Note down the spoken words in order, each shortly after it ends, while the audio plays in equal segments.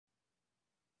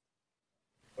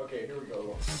Okay, here we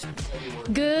go.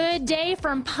 Good day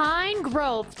from Pine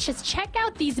Grove. Just check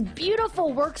out these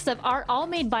beautiful works of art, all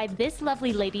made by this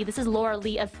lovely lady. This is Laura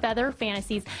Lee of Feather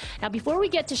Fantasies. Now, before we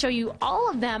get to show you all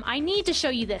of them, I need to show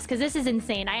you this because this is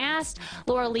insane. I asked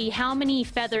Laura Lee how many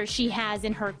feathers she has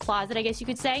in her closet, I guess you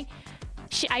could say.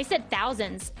 I said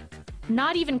thousands.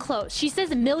 Not even close. She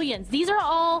says millions. These are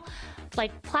all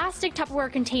like plastic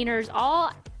Tupperware containers,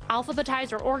 all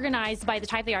alphabetized or organized by the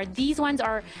type they are. These ones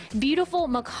are beautiful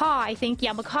macaw, I think.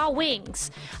 Yeah, macaw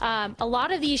wings. A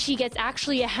lot of these she gets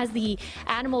actually has the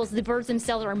animals, the birds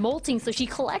themselves are molting, so she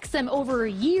collects them over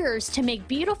years to make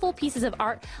beautiful pieces of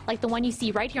art like the one you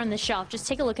see right here on the shelf. Just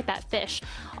take a look at that fish.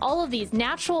 All of these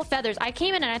natural feathers. I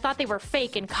came in and I thought they were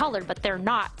fake and colored, but they're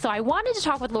not. So I wanted to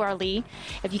talk with Laura Lee.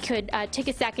 If you could take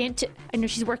a second, I know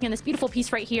she's working on this beautiful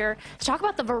piece right here, to talk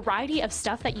about the variety of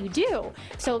stuff that you do.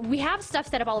 So we have stuff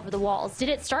set up all over the walls. Did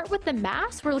it start with the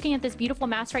mask? We're looking at this beautiful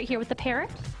mask right here with the parrot.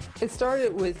 It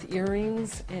started with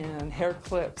earrings and hair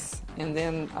clips, and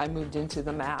then I moved into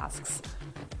the masks.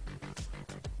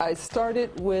 I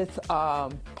started with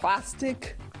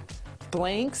plastic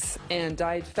blanks and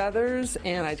dyed feathers,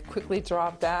 and I quickly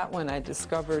dropped that when I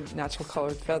discovered natural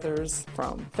colored feathers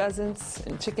from pheasants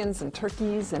and chickens and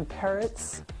turkeys and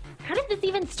parrots. How did this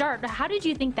even start? How did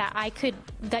you think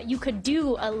that you could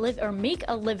do make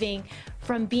a living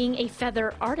from being a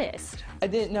feather artist? I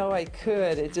didn't know I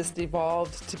could. It just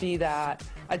evolved to be that.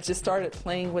 I just started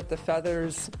playing with the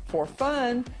feathers for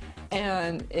fun,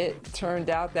 and it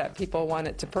turned out that people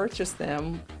wanted to purchase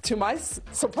them. To my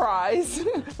surprise,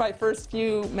 my first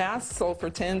few masks sold for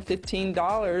 $10,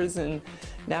 $15, and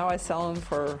now I sell them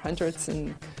for hundreds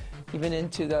and even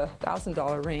into the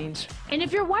 $1,000 range. And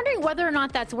if you're wondering whether or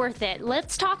not that's worth it,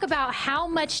 let's talk about how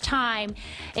much time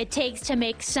it takes to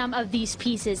make some of these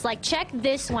pieces. Like, check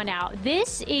this one out.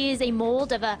 This is a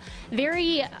mold of a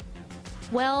very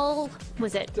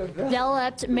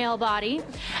developed male body.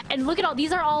 And look at all,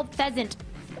 these are all pheasant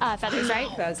feathers, right?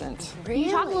 Pheasant. Really? Can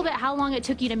you talk a little bit how long it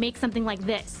took you to make something like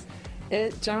this?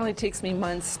 It generally takes me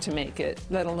months to make it,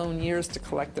 let alone years to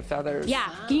collect the feathers. Yeah,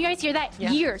 can you guys hear that?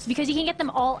 Yeah. Years, because you can get them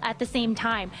all at the same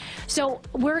time. So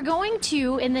we're going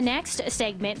to, in the next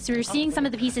segment, so we're seeing some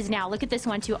of the pieces now. Look at this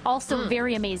one too, also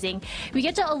very amazing. We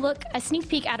get to look a sneak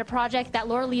peek at a project that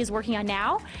Laura Lee is working on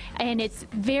now, and it's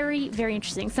very, very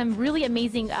interesting. Some really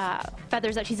amazing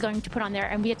feathers that she's going to put on there,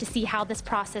 and we get to see how this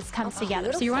process comes together.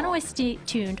 Beautiful. So you want to always stay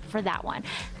tuned for that one.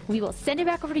 We will send it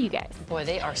back over to you guys. Boy,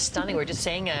 they are stunning. We're just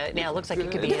saying now it looks like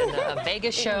it could be in a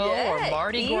Vegas show or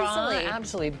Mardi Gras. Easily.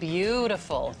 Absolutely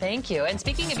beautiful. Thank you. And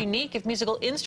speaking of unique, if musical instruments